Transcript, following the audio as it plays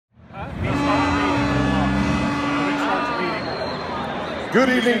Good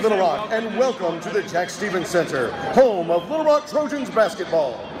evening, Little Rock, and welcome to the Jack Stevens Center, home of Little Rock Trojans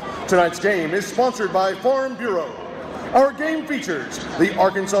basketball. Tonight's game is sponsored by Farm Bureau. Our game features the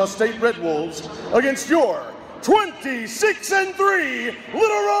Arkansas State Red Wolves against your 26-3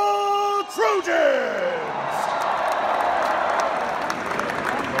 Little Rock Trojans!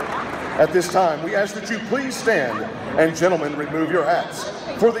 At this time, we ask that you please stand and gentlemen remove your hats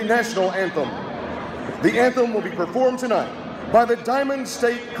for the national anthem. The anthem will be performed tonight by the Diamond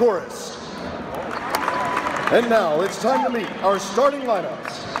State Chorus. And now it's time to meet our starting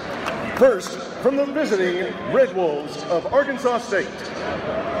lineups. First, from the visiting Red Wolves of Arkansas State.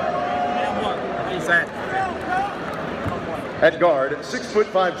 At guard,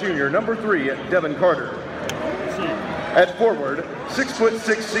 6'5" junior, number 3, Devin Carter. At forward,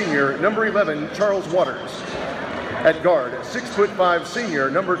 6'6" senior, number 11, Charles Waters. At guard, 6'5" senior,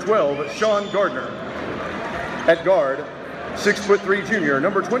 number 12, Sean Gardner. At guard, 6'3" junior,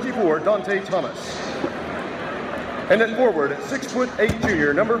 number 24, Dante Thomas. And at forward, 6'8"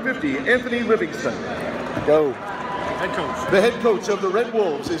 junior, number 50, Anthony Livingston. Go. Head coach. The head coach of the Red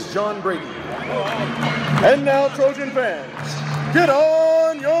Wolves is John Brady. And now, Trojan fans, get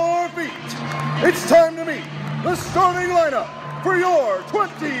on your feet. It's time to meet the starting lineup for your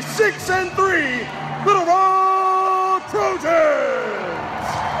 26-3 Little Rock Trojans.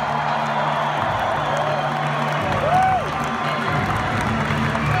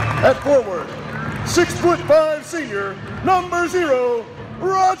 At forward, 6'5" senior, number 0,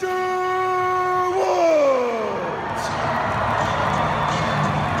 Roger Woods.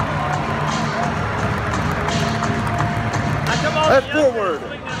 At forward,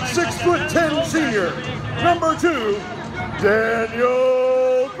 6'10" senior, number 2,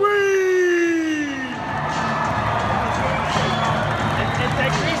 Daniel Green.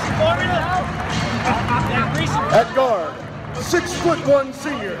 At guard, 6'1"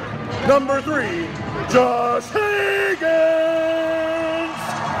 senior, number 3, Josh Higgins.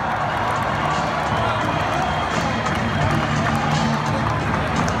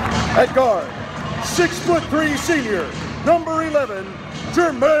 At guard, 6'3" senior, number 11,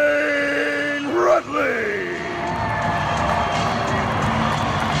 Jermaine Rudley.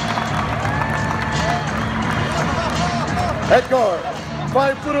 At guard,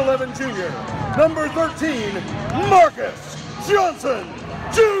 5'11" junior, number 13, Marcus Johnson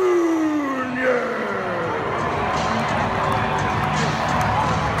Jr.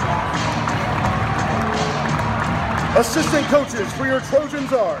 Assistant coaches for your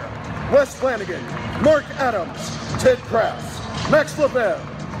Trojans are Wes Flanagan, Mark Adams, Ted Kraft, Max LaBelle,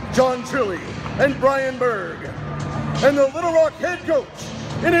 John Trilley, and Brian Berg. And the Little Rock head coach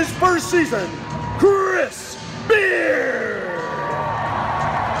in his first season, Chris Beard.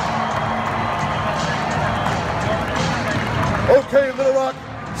 Okay, Little Rock,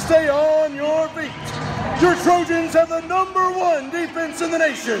 stay on your feet. Your Trojans have the #1 defense in the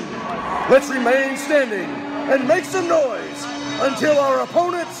nation. Let's remain standing and make some noise until our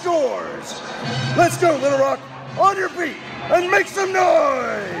opponent scores. Let's go, Little Rock, on your feet and make some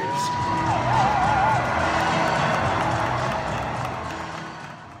noise.